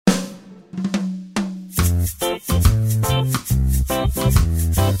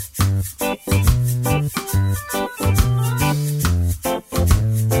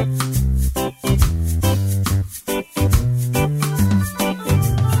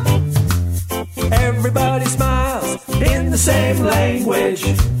Everybody smiles in the same language.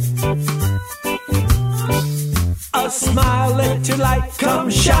 A smile, let your light come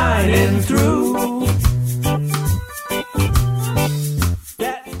shining through.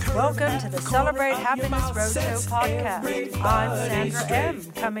 Welcome to the Celebrate Happiness Roadshow podcast. I'm Sandra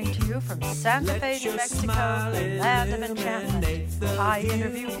M., coming to you from Santa Fe, New Mexico, the land of enchantment. I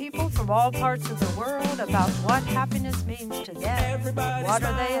interview people from all parts of the world about what happiness means to them. What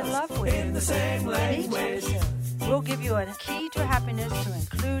are they in love with? In each episode, we'll give you a key to happiness to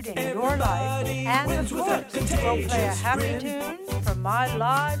include in your life. And of course, we'll play a happy tune from my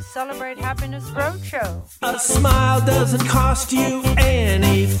live Celebrate Happiness Roadshow. A smile doesn't cost you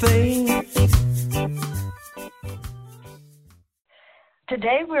anything.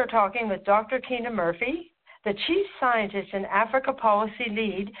 Today we're talking with Dr. Kina Murphy, the Chief Scientist and Africa Policy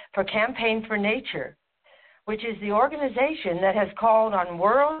Lead for Campaign for Nature, which is the organization that has called on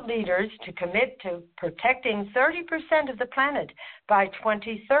world leaders to commit to protecting 30% of the planet by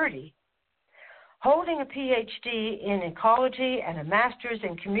 2030. Holding a Ph.D. in ecology and a master's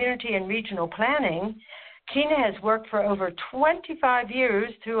in community and regional planning, Kina has worked for over 25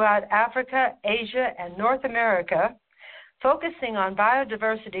 years throughout Africa, Asia, and North America, focusing on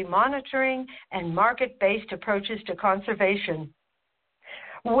biodiversity monitoring and market-based approaches to conservation.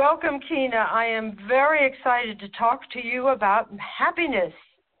 Welcome, Kina. I am very excited to talk to you about happiness.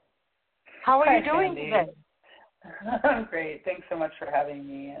 How are you doing today? I'm great. Thanks so much for having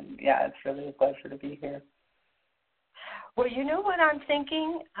me. And yeah, it's really a pleasure to be here. Well, you know what I'm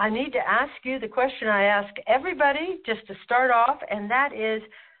thinking? I need to ask you the question I ask everybody just to start off, and that is,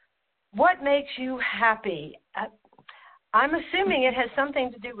 what makes you happy? I'm assuming it has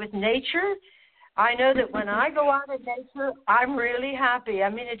something to do with nature. I know that when I go out in nature, I'm really happy. I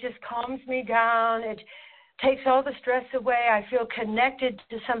mean, it just calms me down. It takes all the stress away. I feel connected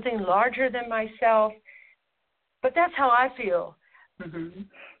to something larger than myself. But that's how I feel. Mm-hmm.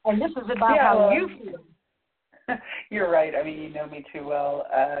 And this is about how you feel. You're right. I mean, you know me too well.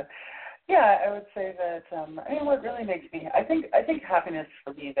 Yeah, I would say that, what really makes me, I think happiness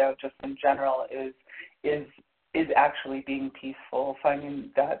for me, though, just in general, is actually being peaceful,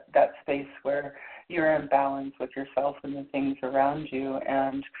 finding that space where you're in balance with yourself and the things around you.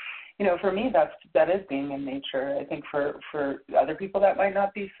 And, for me, that is being in nature. I think for other people that might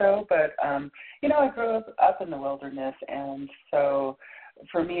not be so, but, I grew up in the wilderness, and so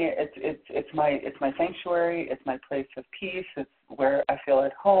for me, it's my sanctuary, it's my place of peace, it's where I feel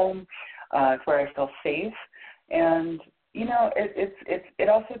at home, it's where I feel safe, and it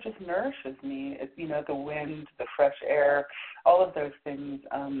also just nourishes me. It's, the wind, the fresh air, all of those things.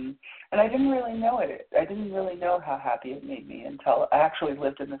 And I didn't really know it. I didn't really know how happy it made me until I actually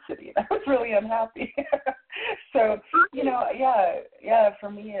lived in the city. I was really unhappy. So, for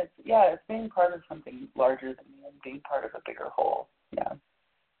me, it's being part of something larger than me and being part of a bigger whole. Yeah.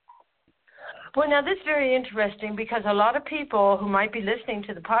 Well, now this is very interesting because a lot of people who might be listening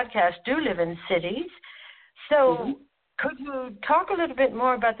to the podcast do live in cities. So could you talk a little bit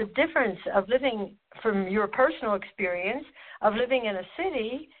more about the difference of living, from your personal experience, of living in a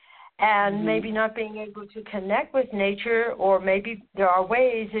city and maybe not being able to connect with nature, or maybe there are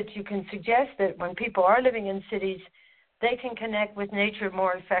ways that you can suggest that when people are living in cities, they can connect with nature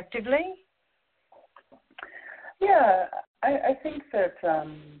more effectively? Yeah, I think that,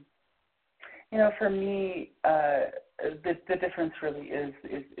 for me, the difference really is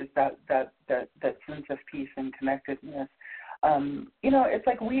that sense of peace and connectedness. It's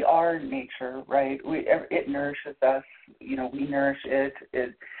like we are nature, right? It nourishes us. We nourish it.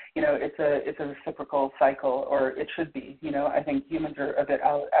 It's a reciprocal cycle, or it should be. I think humans are a bit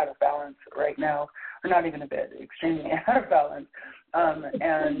out of balance right now, or not even a bit, extremely out of balance.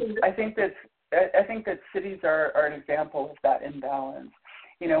 And I think that cities are an example of that imbalance.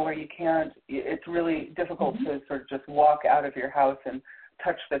 Where you can't, it's really difficult to sort of just walk out of your house and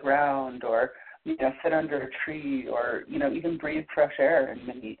touch the ground, or, sit under a tree, or, even breathe fresh air in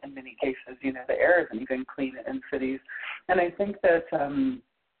many cases. The air isn't even clean in cities. And I think that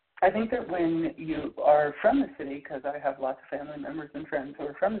when you are from the city, because I have lots of family members and friends who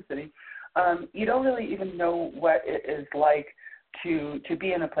are from the city, you don't really even know what it is like to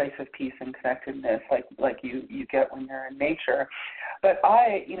be in a place of peace and connectedness like you get when you're in nature. But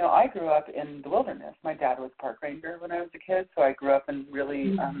I grew up in the wilderness. My dad was a park ranger when I was a kid, so I grew up in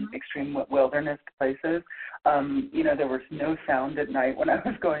really extreme wilderness places. There was no sound at night when I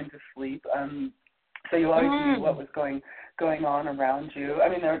was going to sleep. So you always knew what was going on around you. I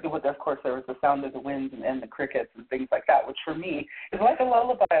mean, of course, there was the sound of the winds and the crickets and things like that, which for me is like a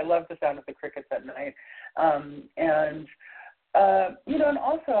lullaby. I love the sound of the crickets at night. And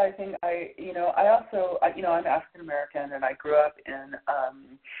also I think I'm African American, and I grew up in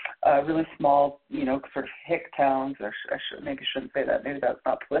really small, sort of hick towns. Or maybe I shouldn't say that. Maybe that's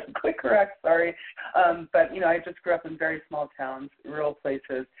not politically correct. Sorry, but I just grew up in very small towns, rural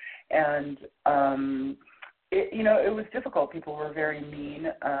places, and it was difficult. People were very mean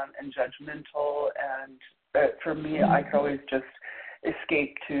and judgmental, and for me, I could always just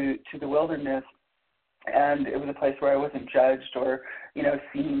escape to the wilderness. And it was a place where I wasn't judged or,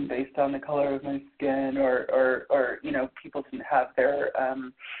 seen based on the color of my skin or people didn't have their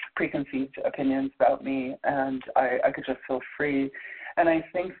preconceived opinions about me, and I could just feel free. And I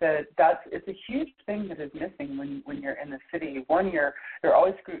think it's a huge thing that is missing when you're in the city. One, you're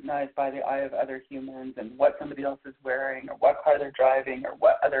always scrutinized by the eye of other humans and what somebody else is wearing or what car they're driving or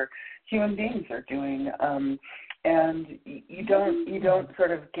what other human beings are doing. And you don't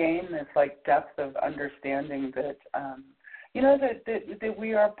sort of gain this like depth of understanding that that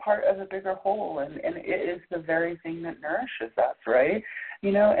we are part of a bigger whole, and it is the very thing that nourishes us, right?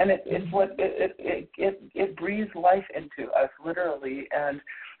 And it's what it breathes life into us, literally. And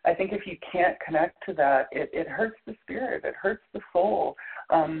I think if you can't connect to that, it hurts the spirit, it hurts the soul,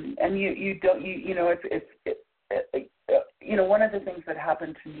 and one of the things that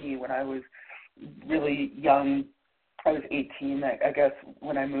happened to me when I was really young, I was 18, I guess,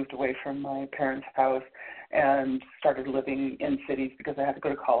 when I moved away from my parents' house and started living in cities because I had to go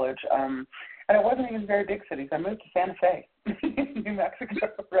to college. And it wasn't even very big cities. I moved to Santa Fe, New Mexico,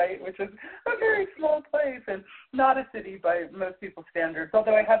 right, which is a very small place and not a city by most people's standards,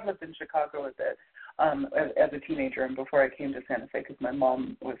 although I have lived in Chicago a bit as a teenager and before I came to Santa Fe because my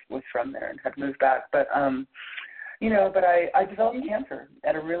mom was from there and had moved back. But I developed cancer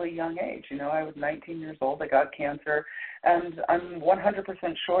at a really young age. I was 19 years old. I got cancer, and I'm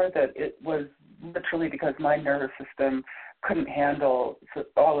 100% sure that it was literally because my nervous system couldn't handle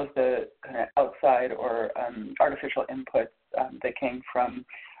all of the kind of outside or artificial inputs that came from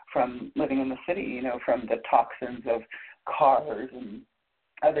living in the city, from the toxins of cars and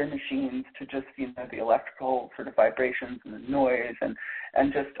other machines to just, the electrical sort of vibrations and the noise and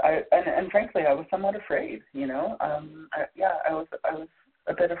frankly, I was somewhat afraid, I was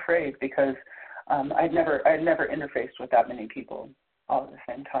a bit afraid because I'd never interfaced with that many people all at the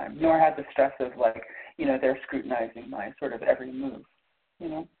same time, nor had the stress of they're scrutinizing my sort of every move,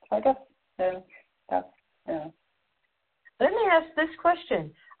 So I guess that's. Let me ask this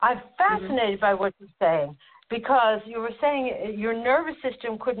question. I'm fascinated by what you're saying, because you were saying your nervous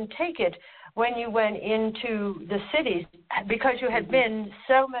system couldn't take it when you went into the cities because you had been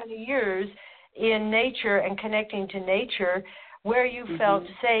so many years in nature and connecting to nature where you felt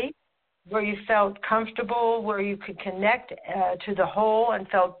safe, where you felt comfortable, where you could connect to the whole and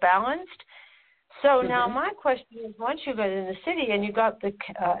felt balanced. So now my question is, once you got in the city and you got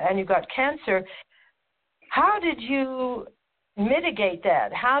cancer, how did you mitigate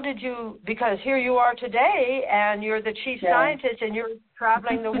that? How did you, because here you are today and you're the chief scientist and you're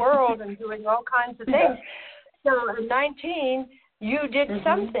traveling the world and doing all kinds of things. So at 19, you did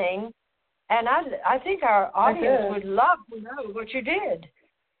something, and I think our audience would love to know what you did.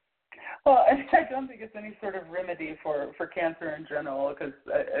 Well, I don't think it's any sort of remedy for cancer in general, because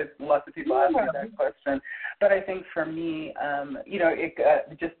lots of people ask me that question. But I think for me,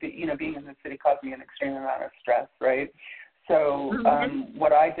 being in the city caused me an extreme amount of stress, right? So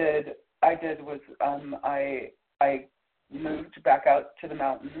what I did was I moved back out to the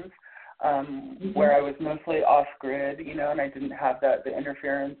mountains where I was mostly off grid, and I didn't have the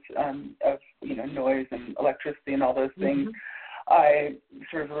interference of noise and electricity and all those things. I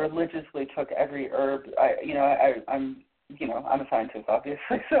sort of religiously took every herb. I'm a scientist,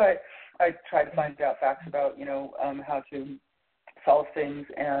 obviously, so I tried to find out facts about how to solve things,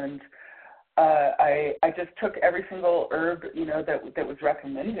 and I just took every single herb that was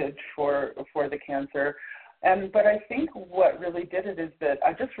recommended for the cancer. But I think what really did it is that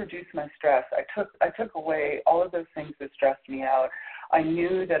I just reduced my stress. I took away all of those things that stressed me out. I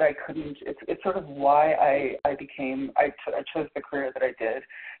knew that I couldn't. It's sort of why I chose the career that I did,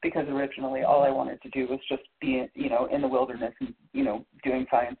 because originally all I wanted to do was just be in the wilderness and doing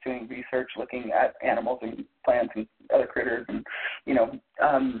science, doing research, looking at animals and plants and other critters and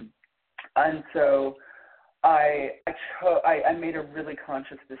so I made a really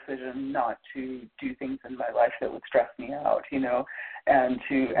conscious decision not to do things in my life that would stress me out, and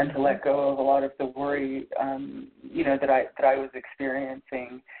to let go of a lot of the worry, that I was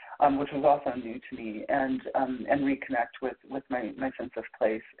experiencing, which was also new to me, and reconnect with my sense of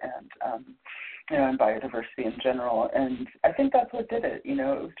place and and biodiversity in general. And I think that's what did it. It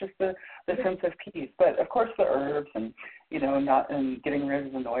was just the sense of peace. But of course the herbs and and getting rid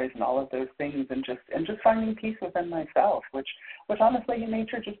of the noise and all of those things, and just finding peace within myself, which honestly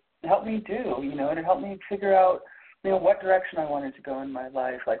nature just helped me do. It helped me figure out what direction I wanted to go in my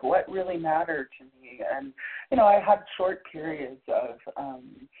life, like what really mattered to me. And I had short periods of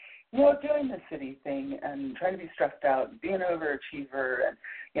doing the city thing and trying to be stressed out and be an overachiever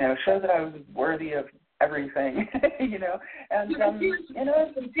and show that I was worthy of everything, and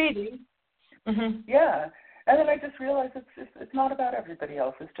competing. Mm-hmm. Yeah. And then I just realized it's not about everybody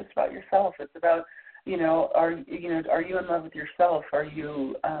else. It's just about yourself. It's about are you in love with yourself? Are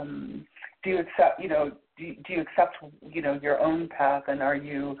you do you accept do you accept your own path, and are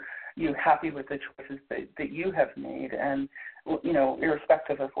you happy with the choices that you have made, and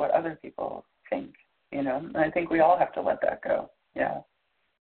irrespective of what other people think, and I think we all have to let that go. Yeah.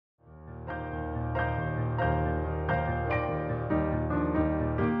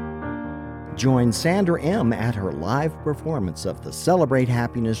 Join Sandra M. at her live performance of the Celebrate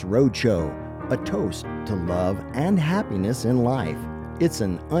Happiness Roadshow, a toast to love and happiness in life. It's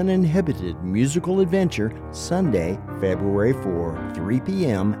an uninhibited musical adventure, Sunday, February 4, 3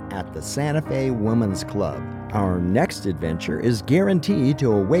 p.m. at the Santa Fe Women's Club. Our next adventure is guaranteed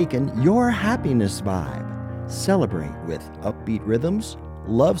to awaken your happiness vibe. Celebrate with upbeat rhythms,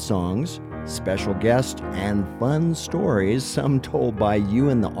 love songs, special guests, and fun stories, some told by you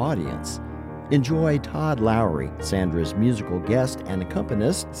in the audience. Enjoy Todd Lowry, Sandra's musical guest and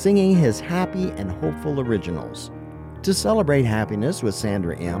accompanist, singing his happy and hopeful originals. To celebrate happiness with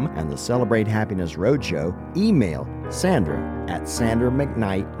Sandra M. and the Celebrate Happiness Roadshow, email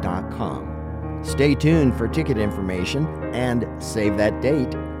sandra@sandramcknight.com. Stay tuned for ticket information and save that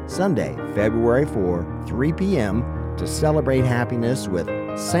date, Sunday, February 4, 3 p.m. to celebrate happiness with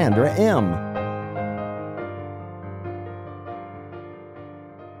Sandra M.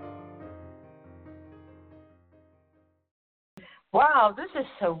 Wow, this is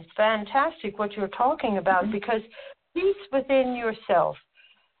so fantastic what you're talking about, because peace within yourself.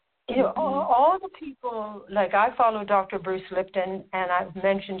 All the people, like I follow Dr. Bruce Lipton, and I've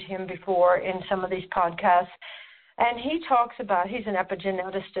mentioned him before in some of these podcasts, and he talks about, he's an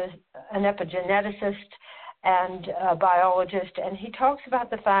epigeneticist and a biologist, and he talks about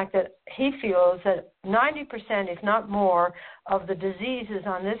the fact that he feels that 90%, if not more, of the diseases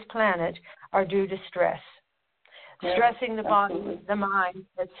on this planet are due to stress. Stressing the body, absolutely. The mind,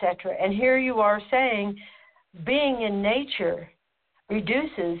 etc. And here you are saying being in nature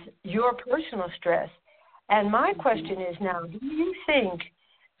reduces your personal stress. And my question is now, do you think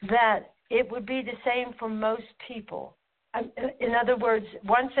that it would be the same for most people? In other words,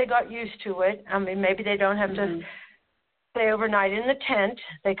 once they got used to it, maybe they don't have to stay overnight in the tent.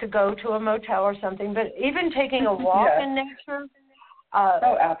 They could go to a motel or something. But even taking a walk in nature,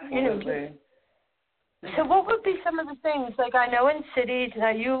 absolutely. So what would be some of the things, like I know in cities, now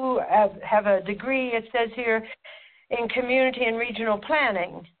you have a degree, it says here, in community and regional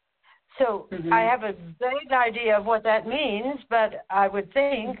planning. So I have a vague idea of what that means, but I would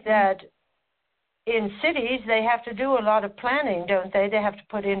think that in cities they have to do a lot of planning, don't they? They have to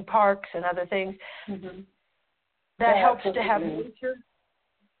put in parks and other things. That helps to have nature.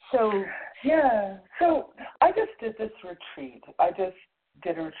 So I just did this retreat. I just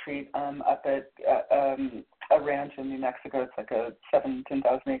did a retreat up at a ranch in New Mexico. It's like a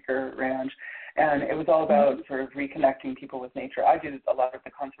 10,000 acre ranch, and it was all about sort of reconnecting people with nature. I did a lot of the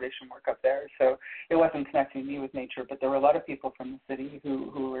conservation work up there, so it wasn't connecting me with nature, but there were a lot of people from the city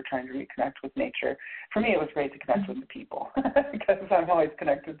who were trying to reconnect with nature. For me, it was great to connect with the people because I'm always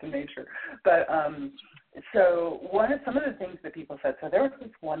connected to nature. But so some of the things that people said, so there was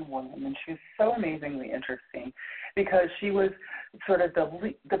this one woman, and she was so amazingly interesting because she was sort of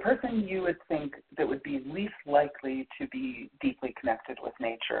the person you would think that would be least likely to be deeply connected with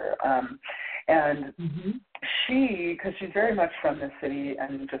nature. And because she's very much from the city,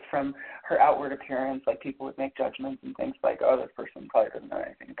 and just from her outward appearance, like people would make judgments and things like, oh, this person probably doesn't know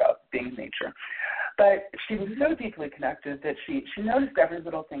anything about being in nature. But she was so deeply connected that she noticed every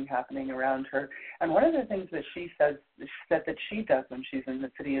little thing happening around her. And one of the things that she said that she does when she's in the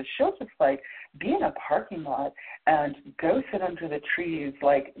city is she'll just like be in a parking lot and go sit under the trees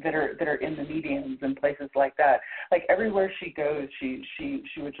like that are in the medians and places like that. Like everywhere she goes, she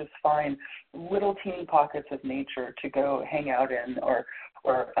would just find little teeny pockets of nature to go hang out in, or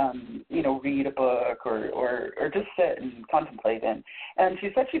read a book, or just sit and contemplate in. And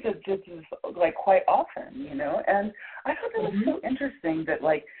she said she did this like quite often, and I thought that was so interesting that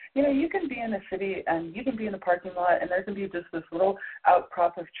like you can be in a city and you can be in a parking lot and there can be just this little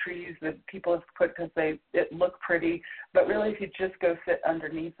outcrop of trees that people have put because it look pretty, but really if you just go sit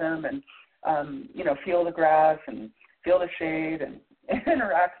underneath them and, feel the grass and feel the shade and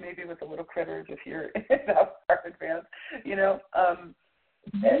interact maybe with the little critters if you're that far advanced,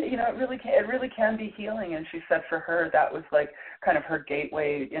 it really can be healing. And she said for her that was like kind of her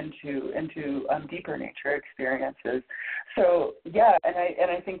gateway into deeper nature experiences. So yeah, and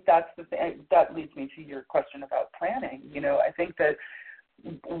I think that's the thing that leads me to your question about planning. I think that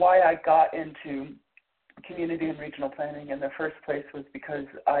why I got into community and regional planning in the first place was because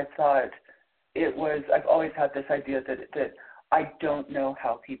I thought I've always had this idea that I don't know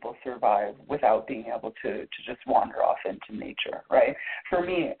how people survive without being able to just wander off into nature, right? For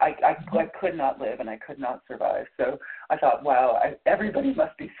me, I could not live and I could not survive. So I thought, wow, everybody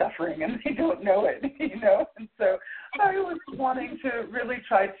must be suffering and they don't know it, And so I was wanting to really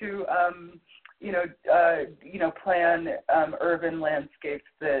try to, plan urban landscapes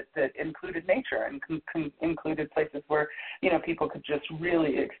that included nature and included places where, people could just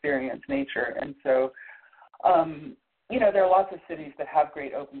really experience nature. And so, there are lots of cities that have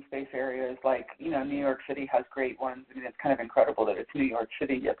great open space areas, like, New York City has great ones. I mean, it's kind of incredible that it's New York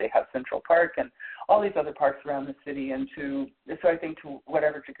City, yet they have Central Park and all these other parks around the city. And so I think to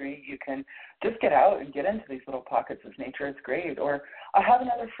whatever degree you can just get out and get into these little pockets of nature, it's great. Or I have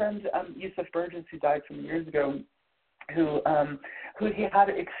another friend, Yusuf Burgess, who died some years ago, who he had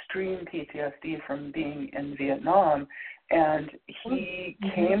extreme PTSD from being in Vietnam. And he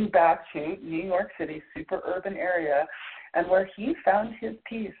came back to New York City, super urban area, and where he found his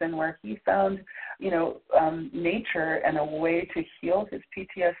peace and where he found, nature and a way to heal his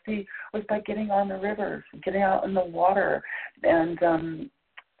PTSD was by getting on the rivers, getting out in the water, and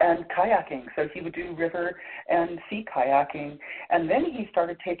kayaking. So he would do river and sea kayaking, and then he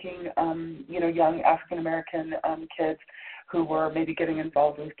started taking, young African American kids who were maybe getting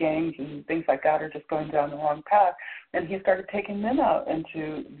involved with gangs and things like that, or just going down the wrong path. And he started taking them out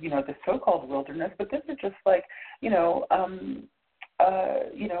into, the so-called wilderness. But this is just like,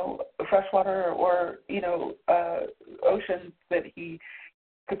 freshwater or, oceans that he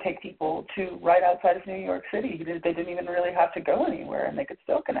could take people to right outside of New York City. They didn't even really have to go anywhere, and they could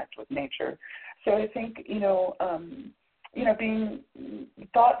still connect with nature. So I think, being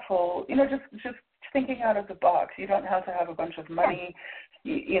thoughtful, just thinking out of the box. You don't have to have a bunch of money.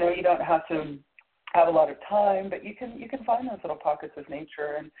 You don't have to have a lot of time, but you can find those little pockets of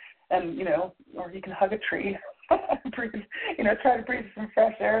nature and or you can hug a tree, breathe, try to breathe some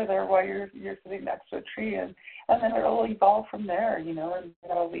fresh air there while you're sitting next to a tree, and then it'll evolve from there, and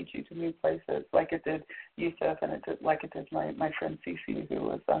that'll lead you to new places, like it did Yusuf, and it did my friend Cece, who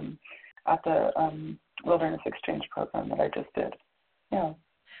was at the Wilderness Exchange program that I just did. Yeah.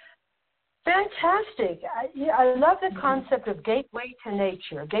 Fantastic. I love the concept of gateway to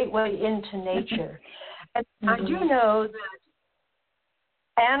nature, gateway into nature. And I do know that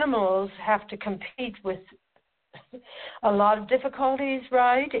animals have to compete with a lot of difficulties,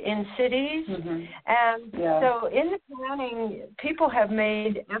 right, in cities. And so in the planning, people have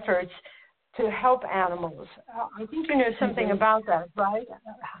made efforts to help animals. I think you know something about that, right?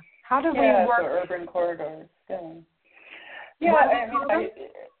 How do we work? So urban corridors.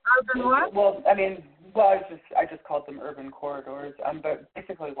 I just called them urban corridors, but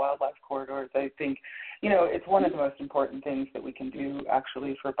basically wildlife corridors. I think, it's one of the most important things that we can do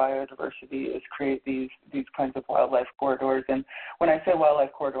actually for biodiversity is create these kinds of wildlife corridors. And when I say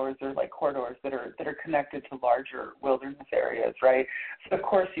wildlife corridors, they're like corridors that are connected to larger wilderness areas, right? So of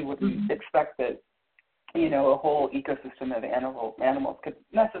course you wouldn't expect that, a whole ecosystem of animals could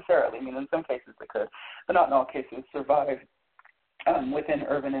necessarily, in some cases they could, but not in all cases, survive within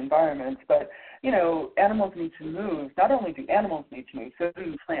urban environments. But, animals need to move. Not only do animals need to move, so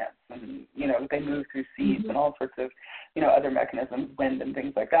do plants. And, they move through seeds and all sorts of, other mechanisms, wind and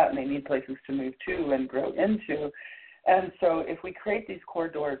things like that, and they need places to move to and grow into. And so if we create these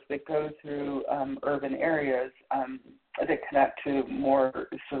corridors that go through urban areas that connect to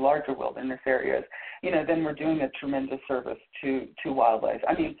larger wilderness areas, then we're doing a tremendous service to wildlife.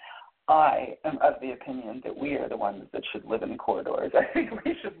 I am of the opinion that we are the ones that should live in corridors. I think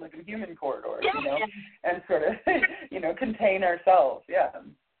we should live in human corridors, and sort of, contain ourselves. Yeah.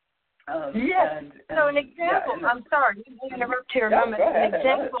 So an example. I'm sorry to interrupt here a moment.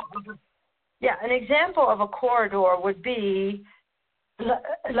 An example of a corridor would be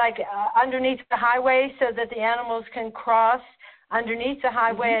like underneath the highway, so that the animals can cross underneath the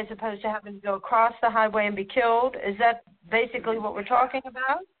highway as opposed to having to go across the highway and be killed. Is that basically what we're talking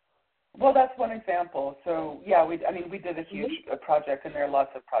about? Well, that's one example. So yeah, we did a huge project, and there are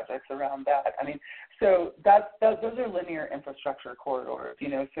lots of projects around that. I mean, so those are linear infrastructure corridors.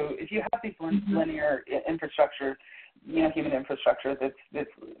 So if you have these linear infrastructure, human infrastructure that's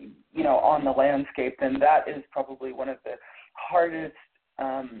on the landscape, then that is probably one of the hardest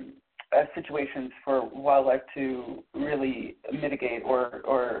situations for wildlife to really mitigate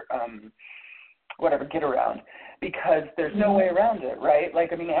or get around, because there's no way around it, right?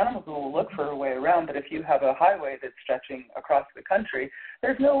 Animals will look for a way around, but if you have a highway that's stretching across the country,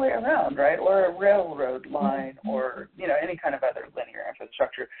 there's no way around, right? Or a railroad line, or any kind of other linear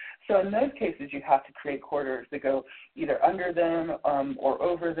infrastructure. So in those cases, you have to create corridors that go either under them or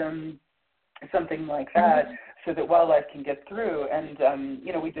over them, something like that, so that wildlife can get through. And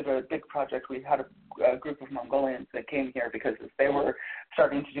we did a big project. We had a group of Mongolians that came here because they were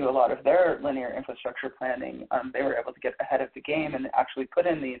starting to do a lot of their linear infrastructure planning. They were able to get ahead of the game and actually put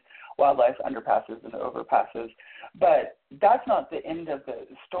in these wildlife underpasses and overpasses. But that's not the end of the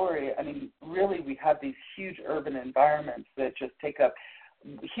story. Really, we have these huge urban environments that just take up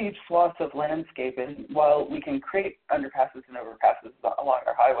huge swaths of landscape, and while we can create underpasses and overpasses along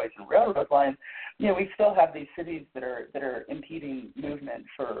our highways and railroad lines, we still have these cities that are impeding movement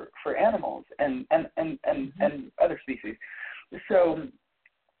for animals and other species. So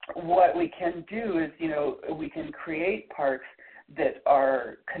what we can do is, we can create parks that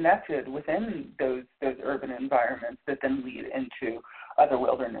are connected within those urban environments that then lead into other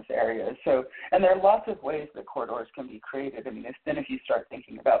wilderness areas. So, and there are lots of ways that corridors can be created. If you start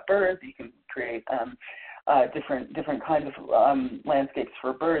thinking about birds, you can create different kinds of landscapes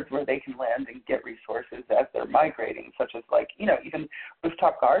for birds where they can land and get resources as they're migrating, such as even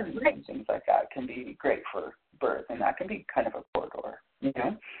rooftop gardens and things like that can be great for birds, and that can be kind of a corridor.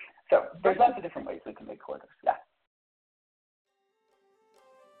 So there's lots of different ways we can make corridors. Yeah.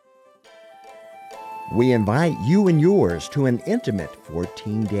 We invite you and yours to an intimate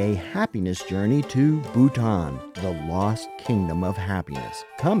 14-day happiness journey to Bhutan, the lost kingdom of happiness,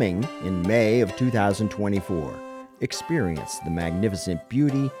 coming in May of 2024. Experience the magnificent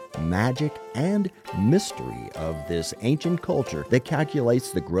beauty, magic, and mystery of this ancient culture that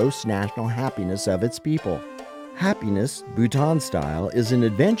calculates the gross national happiness of its people. Happiness, Bhutan style, is an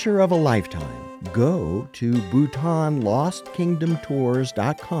adventure of a lifetime. Go to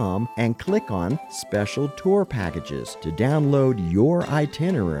BhutanLostKingdomTours.com and click on Special Tour Packages to download your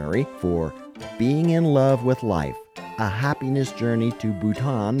itinerary for Being in Love with Life, a happiness journey to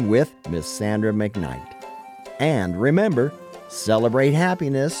Bhutan with Miss Sandra McKnight. And remember, celebrate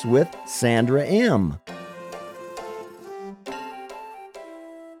happiness with Sandra M.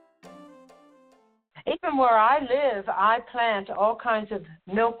 Even where I live, I plant all kinds of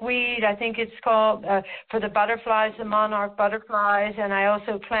milkweed, I think it's called, for the butterflies, the monarch butterflies, and I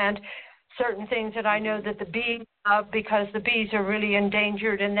also plant certain things that I know that the bees love, because the bees are really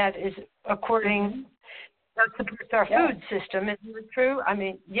endangered, and that is that supports our food system. Isn't it true?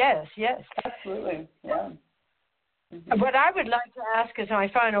 Yes. Absolutely, yeah. What I would like to ask is my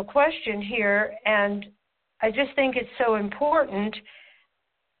final question here, and I just think it's so important,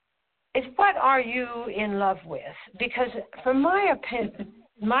 is what are you in love with? Because from my opinion,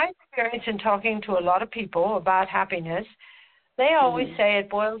 my experience in talking to a lot of people about happiness, they always say it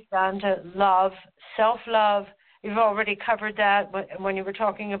boils down to love, self-love. You've already covered that when you were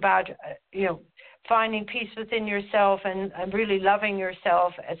talking about, finding peace within yourself and really loving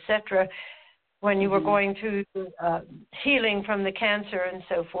yourself, etc., when you were going through healing from the cancer and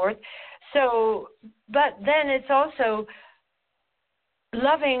so forth. So, but then it's also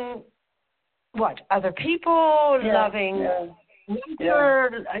loving other people, loving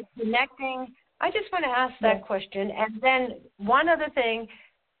nature, connecting. I just want to ask that question. And then one other thing,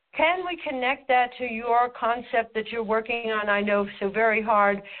 can we connect that to your concept that you're working on, I know, so very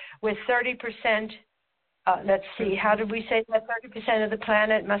hard, with 30%, let's see, how did we say that 30% of the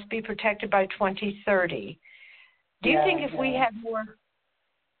planet must be protected by 2030? Do you think if we had more...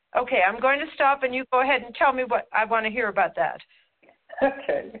 Okay, I'm going to stop, and you go ahead and tell me what I want to hear about that.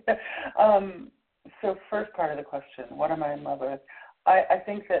 Okay. So first part of the question, what am I in love with? I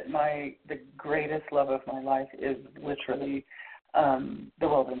think that the greatest love of my life is literally the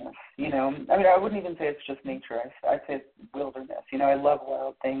wilderness. I wouldn't even say it's just nature. I'd say it's wilderness. I love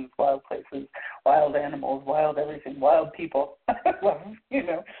wild things, wild places, wild animals, wild everything, wild people.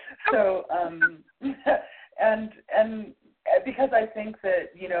 So, and because I think that,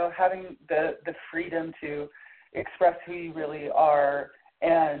 having the freedom to express who you really are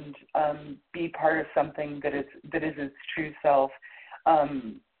and be part of something that is its true self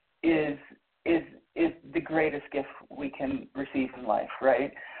is the greatest gift we can receive in life,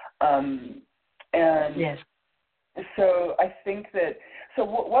 right? And yes. so I think that, so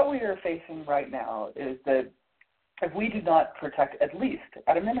what we are facing right now is that if we do not protect at least,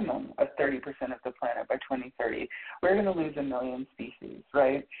 at a minimum, of 30% of the planet by 2030, we're going to lose 1 million species,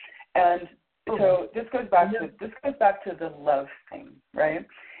 right? And so this goes back to the love thing, right?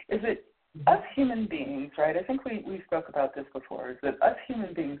 Is it us human beings, right? I think we spoke about this before, is that us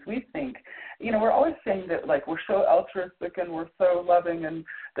human beings, we think, we're always saying that, like, we're so altruistic and we're so loving and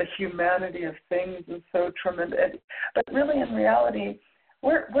the humanity of things is so tremendous. But really, in reality,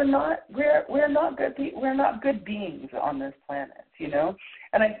 we're not good beings on this planet,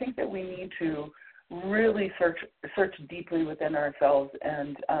 And I think that we need to really search deeply within ourselves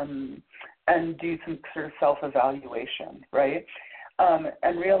and do some sort of self-evaluation, right?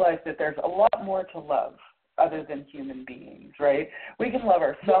 And realize that there's a lot more to love other than human beings, right? We can love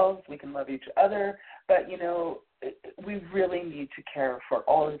ourselves, we can love each other, but we really need to care for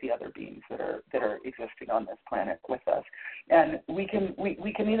all of the other beings that are existing on this planet with us. And we can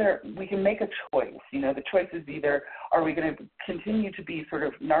make a choice. The choice is either, are we going to continue to be sort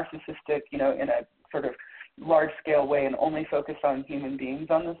of narcissistic, in a sort of large-scale way and only focus on human beings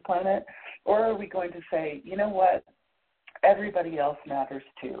on this planet, or are we going to say, you know what, everybody else matters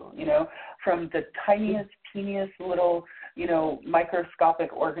too, from the tiniest, teeniest little,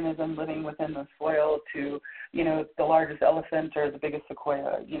 microscopic organism living within the soil to, the largest elephant or the biggest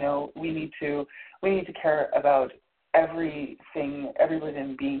sequoia. We need to care about every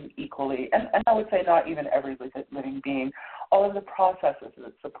living being equally, and I would say not even every living being, all of the processes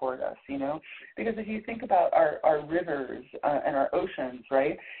that support us, because if you think about our rivers and our oceans,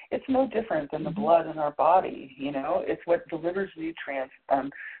 right, it's no different than the blood in our body, it's what delivers nutrients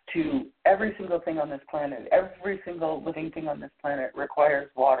to every single thing on this planet. Every single living thing on this planet requires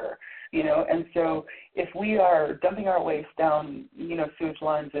water, and so if we are dumping our waste down, sewage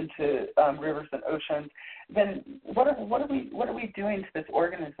lines into rivers and oceans, then what are we doing to this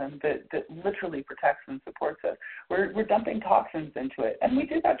organism that literally protects and supports us? We're dumping toxins into it, and we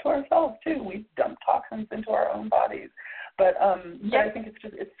do that to ourselves too. We dump toxins into our own bodies. But I think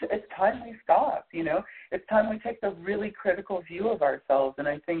it's time we stop. It's time we take the really critical view of ourselves. And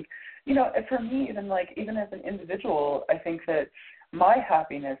I think, for me, even as an individual, I think that my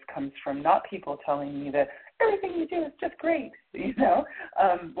happiness comes from not people telling me that everything you do is just great,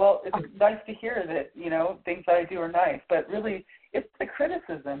 Well, it's nice to hear that, things that I do are nice, but really it's the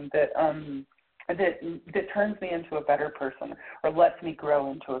criticism that turns me into a better person or lets me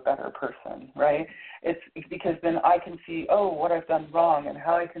grow into a better person, right? It's because then I can see, what I've done wrong and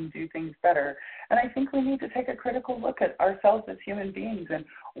how I can do things better. And I think we need to take a critical look at ourselves as human beings and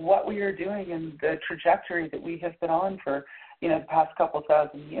what we are doing and the trajectory that we have been on for, the past couple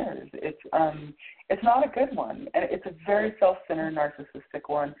thousand years. It's not a good one, and it's a very self-centered, narcissistic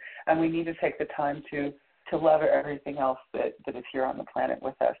one, and we need to take the time to love everything else that is here on the planet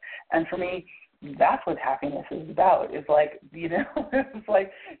with us. And for me, that's what happiness is about, is like, it's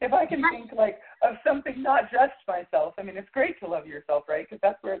like if I can think like of something, not just myself. I mean, it's great to love yourself, right? Because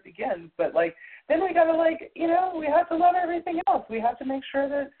that's where it begins. But then we got to we have to love everything else. We have to make sure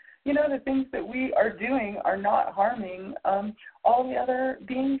that, the things that we are doing are not harming all the other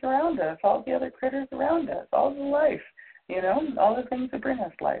beings around us, all the other critters around us, all the life, all the things that bring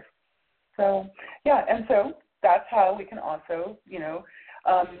us life. So, yeah, and so that's how we can also,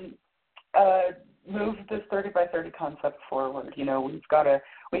 move this 30 by 30 concept forward.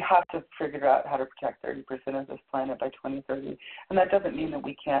 We have to figure out how to protect 30% of this planet by 2030. And that doesn't mean that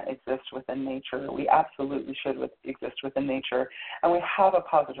we can't exist within nature. We absolutely should exist within nature. And we have a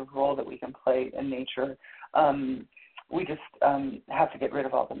positive role that we can play in nature. We just have to get rid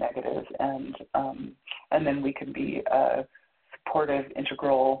of all the negatives, and then we can be a supportive,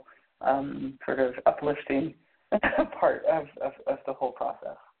 integral, sort of uplifting part of the whole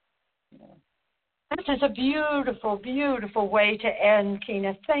process. This is a beautiful, beautiful way to end,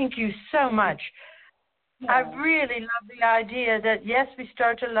 Kina. Thank you so much. Yeah. I really love the idea that, yes, we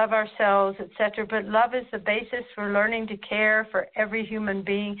start to love ourselves, etc., but love is the basis for learning to care for every human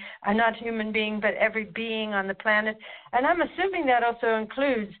being, not human being, but every being on the planet. And I'm assuming that also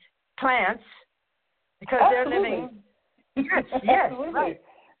includes plants, because Absolutely. They're living. Yes,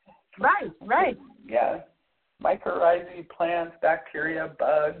 right. Yeah. Mycorrhizae, plants, bacteria,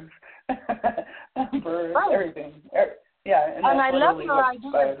 bugs, birds, everything. Yeah, and I love your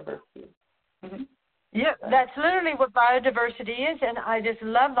idea. Biodiversity. Mm-hmm. Yeah, that's literally what biodiversity is, and I just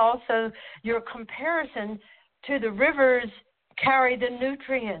love also your comparison to the rivers carry the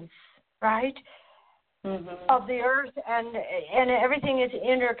nutrients, right, of the earth, and everything is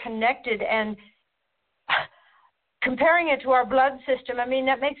interconnected. And comparing it to our blood system, I mean,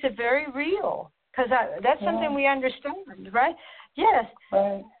 that makes it very real, because that's something we understand, right? Yes.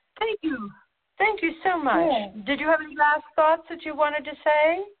 Right. Thank you. Thank you so much. Yeah. Did you have any last thoughts that you wanted to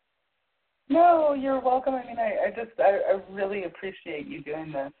say? No, you're welcome. I mean, I really appreciate you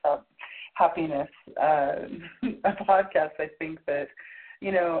doing this happiness podcast. I think that,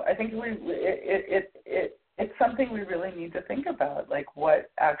 I think it's something we really need to think about, like what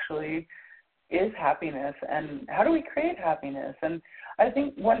actually is happiness and how do we create happiness. And I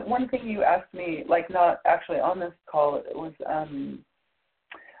think one thing you asked me, like not actually on this call, it was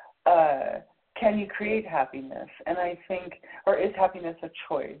can you create happiness? And I think, or is happiness a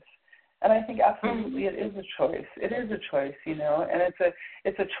choice? And I think absolutely it is a choice. It is a choice, and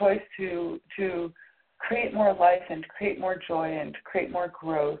it's a choice to create more life and to create more joy and to create more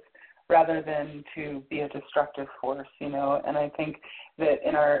growth rather than to be a destructive force, And I think that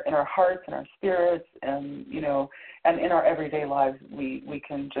in our hearts and our spirits and, and in our everyday lives, we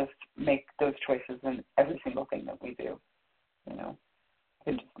can just make those choices in every single thing that we do,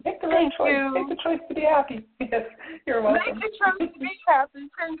 And just make the right choice. Make the choice to be happy. Yes, you're welcome. Make the choice to be happy.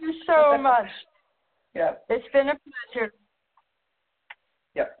 Thank you so much. Yeah. It's been a pleasure.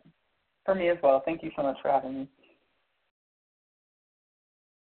 Yep. For me as well. Thank you so much for having me.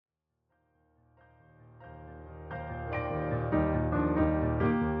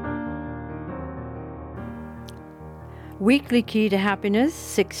 Weekly Key to Happiness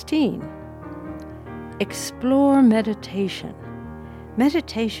 16. Explore meditation.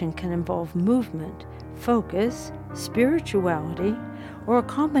 Meditation can involve movement, focus, spirituality, or a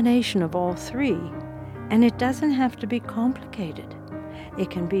combination of all three, and it doesn't have to be complicated. It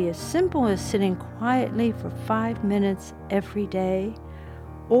can be as simple as sitting quietly for 5 minutes every day,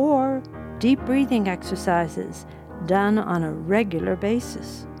 or deep breathing exercises done on a regular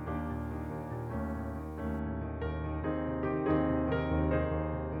basis.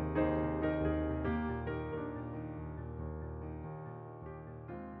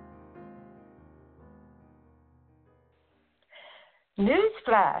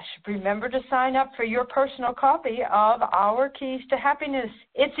 Newsflash, remember to sign up for your personal copy of Our Keys to Happiness.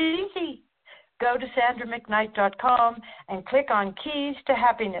 It's easy. Go to sandramcknight.com and click on Keys to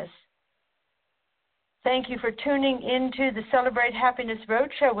Happiness. Thank you for tuning into the Celebrate Happiness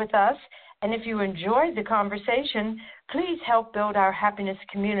Roadshow with us. And if you enjoyed the conversation, please help build our happiness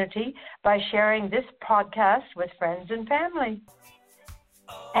community by sharing this podcast with friends and family.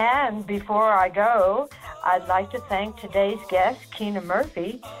 And before I go, I'd like to thank today's guest, Kina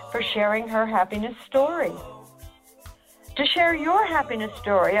Murphy, for sharing her happiness story. To share your happiness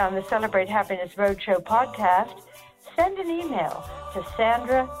story on the Celebrate Happiness Roadshow podcast, send an email to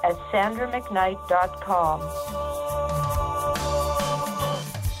sandra@sandramcknight.com.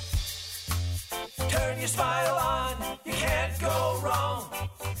 Turn your smile on, you can't go wrong.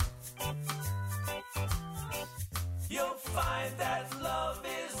 You'll find that love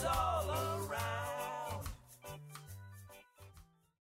is all.